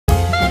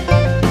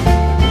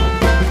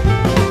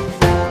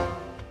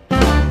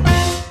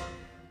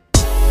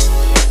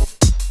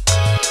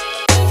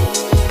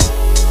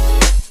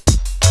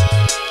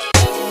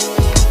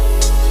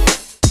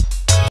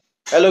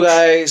Hello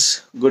guys,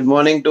 good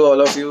morning to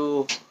all of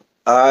you.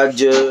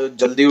 आज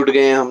जल्दी उठ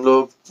गए हैं हम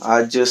लोग।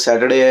 आज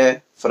सैटरडे है,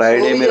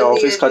 फ्राइडे मेरा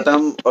ऑफिस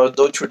खत्म और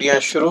 2 छुट्टियां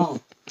शुरू।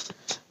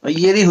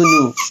 ये रही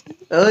हुन्नू।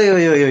 ओए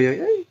ओए ओए ओए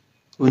ओए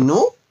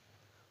हुन्नू,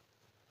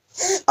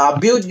 आप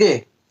भी उठ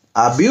गए?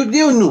 आप भी उठ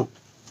गए हुन्नू?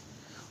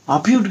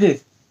 आप भी उठ गए?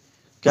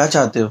 क्या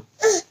चाहते हो?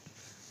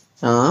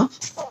 हाँ,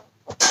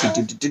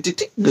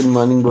 गुड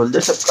मॉर्निंग बोल दे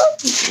सबका।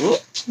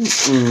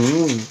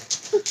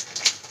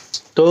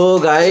 तो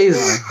गाइस,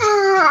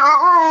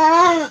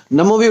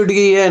 नमो भी उठ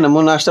गई है।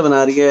 नमो नाश्ता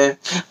बना रही है।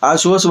 आज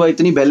सुबह सुबह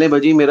इतनी बेलें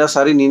बजी, मेरा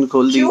सारी नींद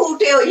खोल दी। क्यों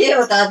उठे हो ये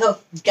बता दो,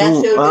 कैसे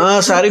उठे?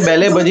 हाँ, सारी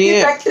बेलें बजी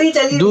हैं।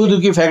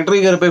 दूध की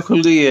फैक्ट्री घर पे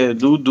खुल गई है।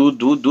 दूध दूध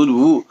दूध दूध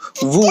वो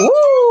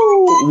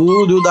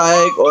दूध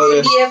आया एक, और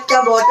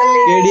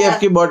केडीएफ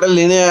की बोतल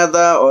लेने आया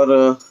था।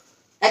 और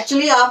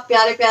एक्चुअली आप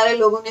प्यारे प्यारे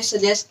लोगों ने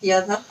सजेस्ट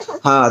किया था।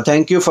 हाँ,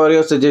 thank you for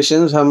your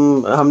suggestions.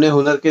 हमने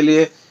हुनर के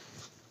लिए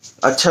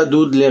अच्छा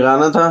दूध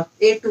लगाना था,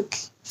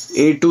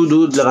 A2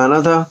 दूध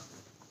लगाना था,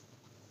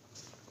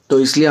 तो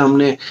इसलिए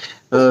हमने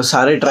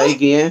सारे ट्राई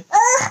किए हैं।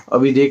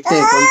 अभी देखते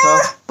हैं कौन सा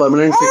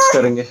परमानेंट फिक्स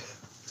करेंगे।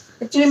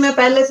 एक्चुअली मैं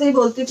पहले से ही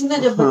बोलती थी ना,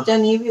 जब बच्चा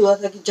नहीं भी हुआ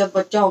था कि जब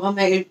बच्चा होगा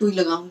मैं A2 ही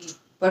लगाऊंगी,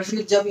 पर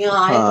फिर जब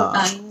यहाँ आए तो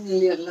टाइम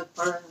लग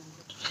पड़ा।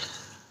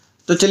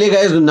 तो चलिए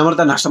गाइस,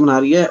 नम्रता नाश्ता बना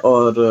रही है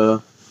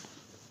और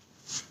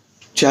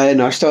चाय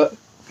नाश्ता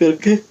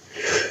करके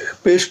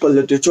पेश कर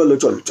लेते हैं। चलो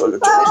चलो चलो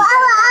चलो,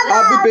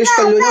 आप भी पेश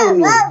कर लो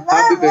ना,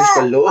 आप भी पेश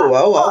कर लो। वाह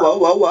वाह वाह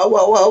वाह वाह वाह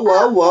वाह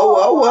वाह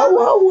वाह वाह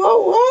वाह वाह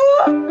वाह।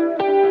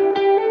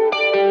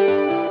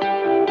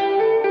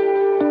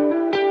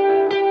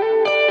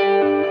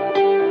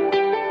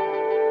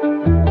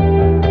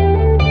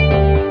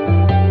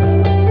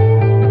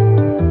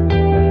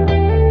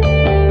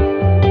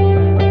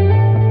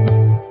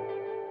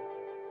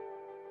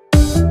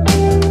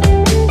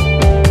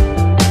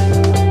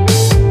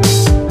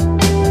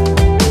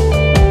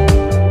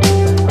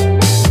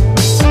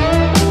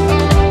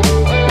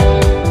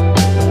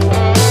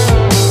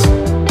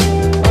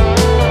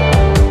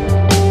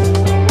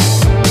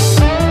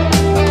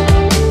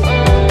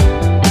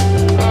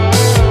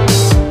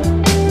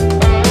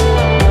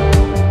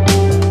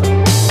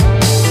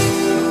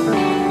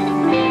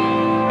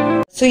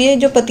 तो ये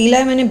जो पतीला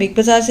है मैंने बिग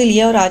बाजार से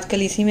लिया और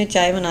आजकल इसी में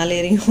चाय बना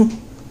ले रही हूँ।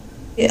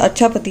 ये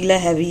अच्छा पतीला,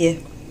 हैवी है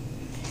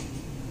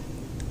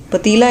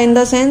पतीला, इन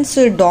द सेंस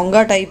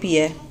डोंगा टाइप ही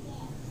है।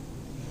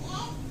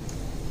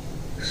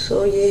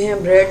 सो ये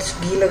है ब्रेड्स,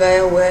 घी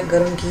लगाया हुआ है,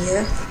 गरम घी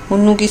है।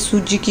 उन्नू की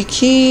सूजी की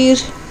खीर।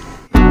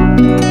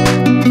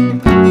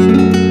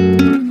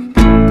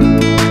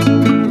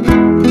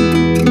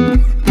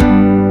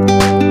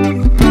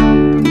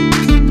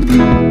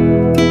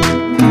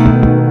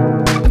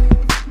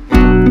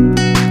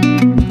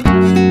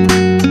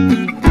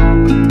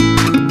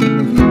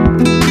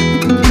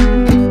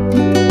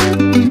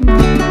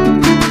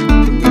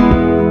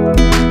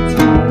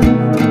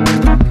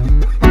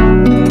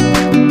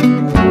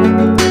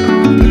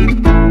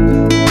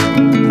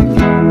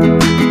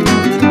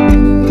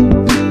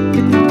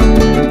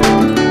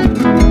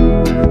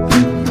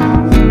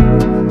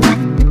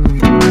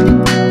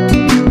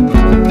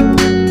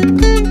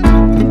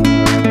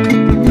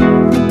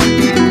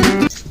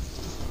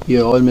 ये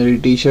ऑल मेरी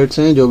टी शर्ट्स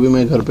हैं जो भी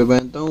मैं घर पे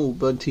पहनता हूँ,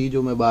 ऊपर थी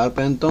जो मैं बाहर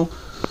पहनता हूँ।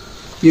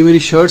 ये मेरी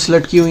शर्ट्स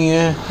लटकी हुई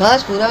हैं।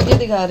 बस पूरा क्या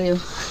दिखा रहे हो?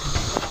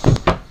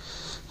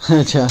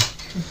 अच्छा,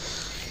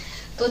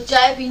 तो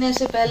चाय पीने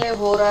से पहले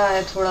हो रहा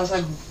है थोड़ा सा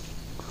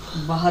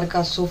बाहर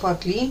का सोफा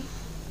क्लीन।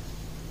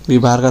 ये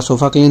बाहर का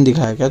सोफा क्लीन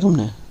दिखाया क्या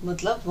तुमने?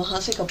 मतलब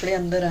वहां से कपड़े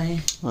अंदर आए।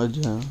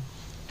 अच्छा,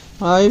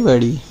 आई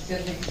बड़ी।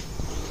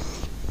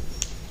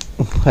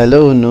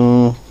 हेलो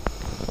नो,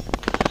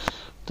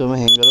 तो मैं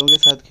हैंगरों के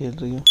साथ खेल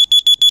रही हूँ।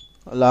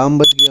 अलार्म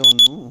बज गया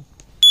उन्नू।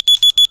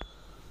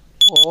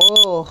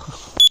 ओह,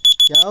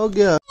 क्या हो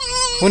गया?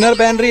 हुनर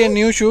पहन रही है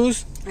new shoes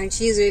and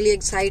she is really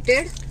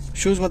excited.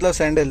 Shoes मतलब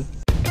सैंडल।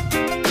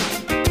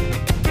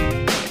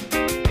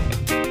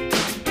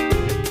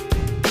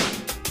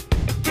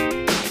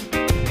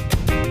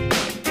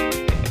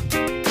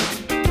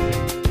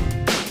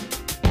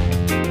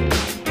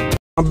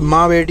 अब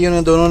माँ बेटियों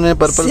ने दोनों ने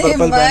पर्पल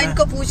पहना है।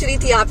 इनको पूछ रही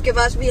थी आपके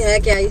पास भी है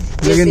क्या?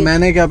 लेकिन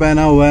मैंने क्या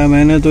पहना हुआ है?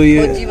 मैंने तो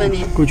ये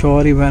कुछ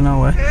और ही पहना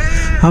हुआ है।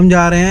 हम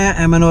जा रहे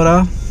हैं एमनोरा।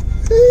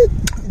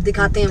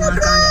 दिखाते हैं वहाँ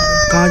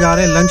कहाँ जा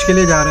रहे हैं? लंच के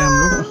लिए जा रहे हैं हम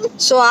लोग।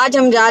 सो आज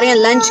हम जा रहे हैं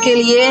लंच के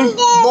लिए।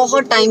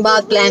 बहुत टाइम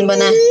बाद प्लान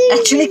बना है।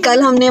 एक्चुअली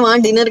कल हमने वहाँ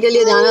डिनर के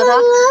लिए जाना था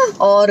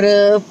और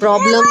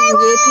प्रॉब्लम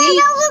ये थी,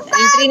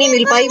 एंट्री नहीं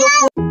मिल पाई। वो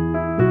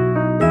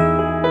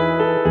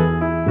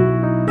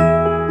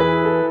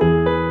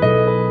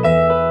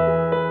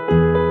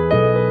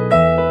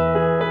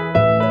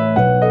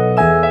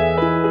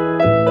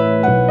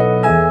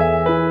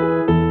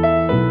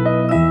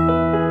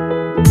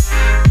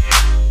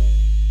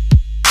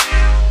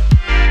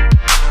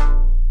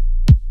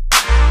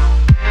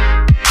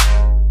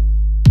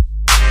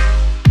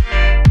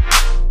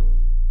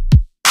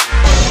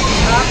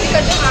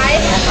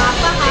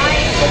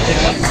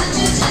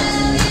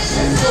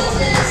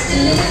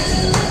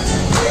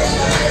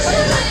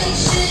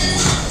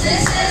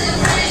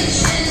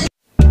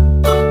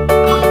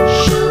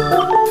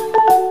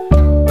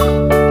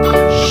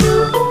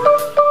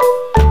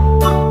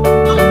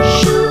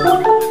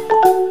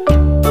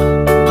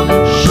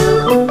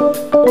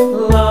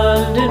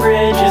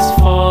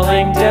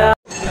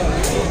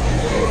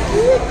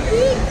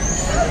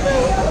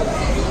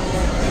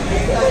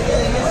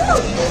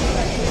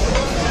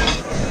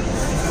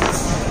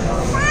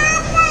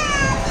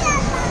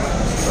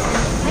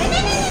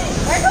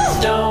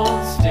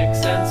Stones,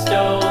 sticks and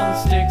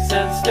stones, sticks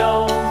and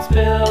stones,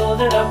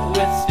 build it up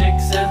with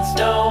sticks and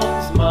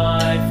stones,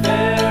 my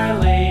fair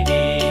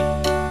lady.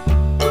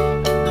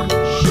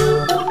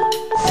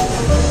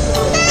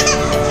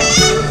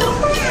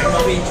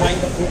 Are we enjoying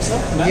the food, sir?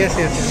 Yes.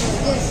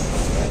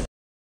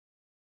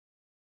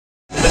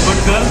 The good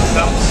girl,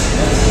 come.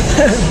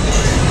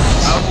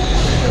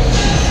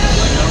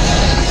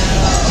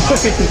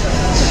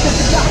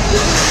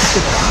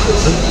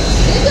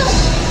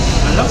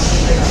 Hello?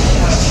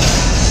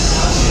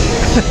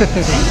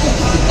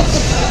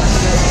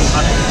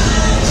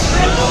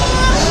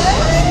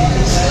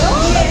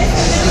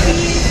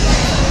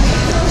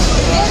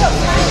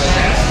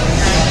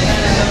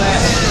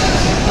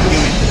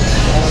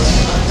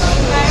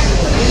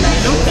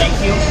 Thank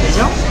you.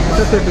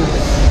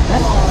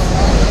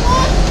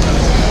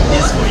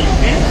 This for you,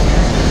 okay?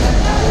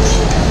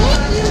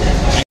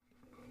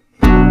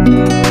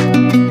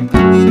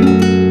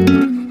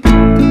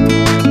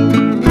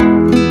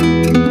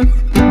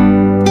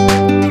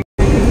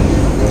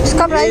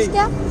 इसका price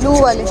क्या? Blue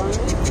वाले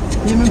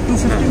ये ma'am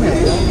 250 में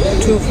आएगा।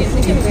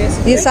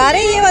 250। ये सारे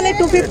ये वाले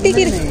 250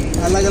 की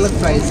अलग अलग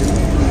प्राइस है।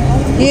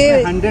 ये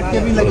 100 के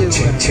भी लगे हुए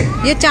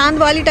हैं। ये चांद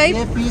वाली टाइप।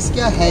 ये पीस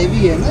क्या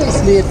हैवी है ना,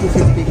 इसलिए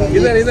 250 का। ये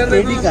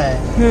रेडी का है,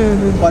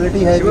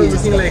 क्वालिटी हैवी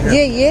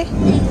है। ये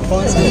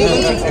कौन सा?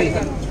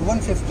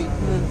 150।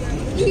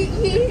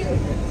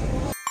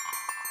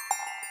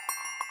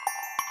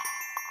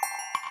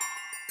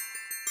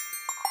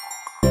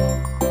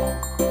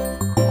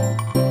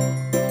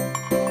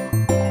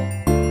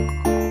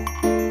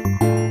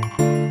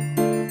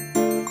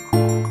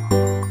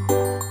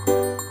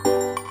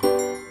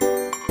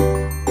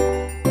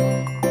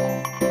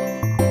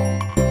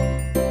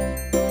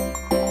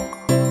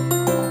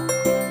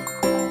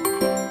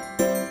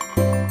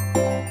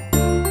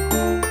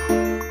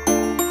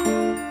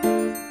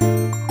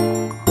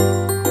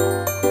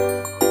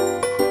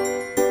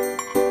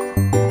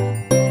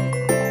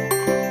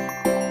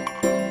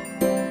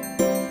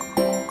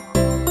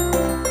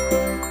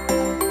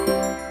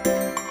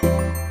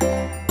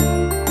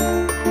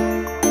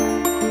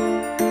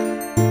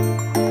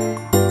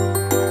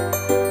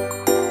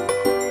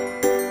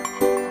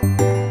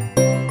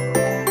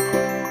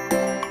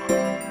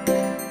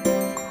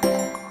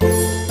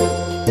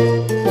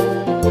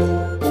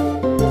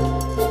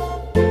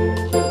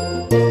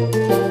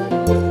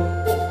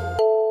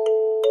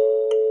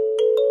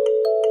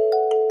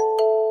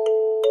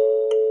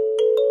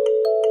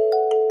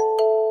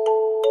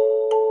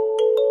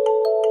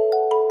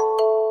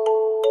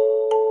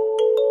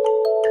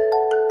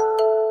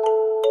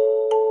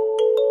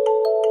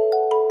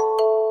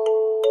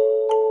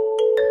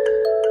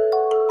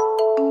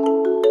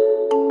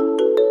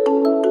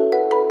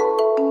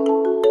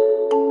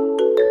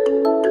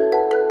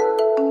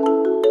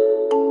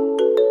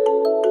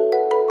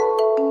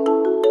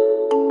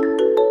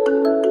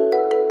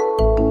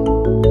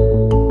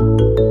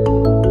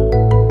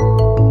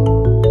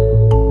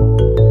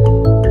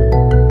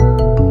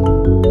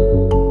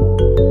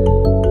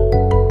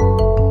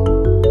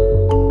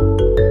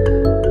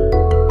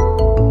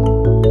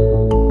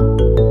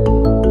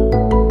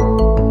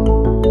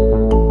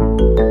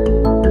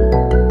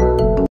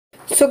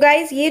 सो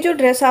गाइज, ये जो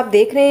ड्रेस आप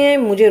देख रहे हैं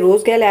मुझे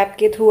रोज गैल ऐप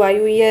के थ्रू आई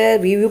हुई है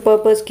रिव्यू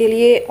पर्पस के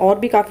लिए। और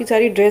भी काफ़ी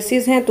सारी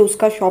ड्रेसेस हैं तो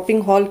उसका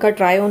शॉपिंग हॉल का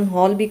ट्राई ऑन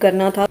हॉल भी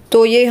करना था,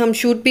 तो ये हम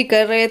शूट भी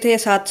कर रहे थे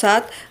साथ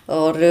साथ,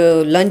 और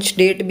लंच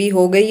डेट भी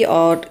हो गई।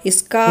 और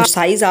इसका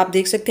साइज़ आप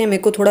देख सकते हैं,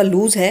 मेरे को थोड़ा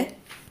लूज़ है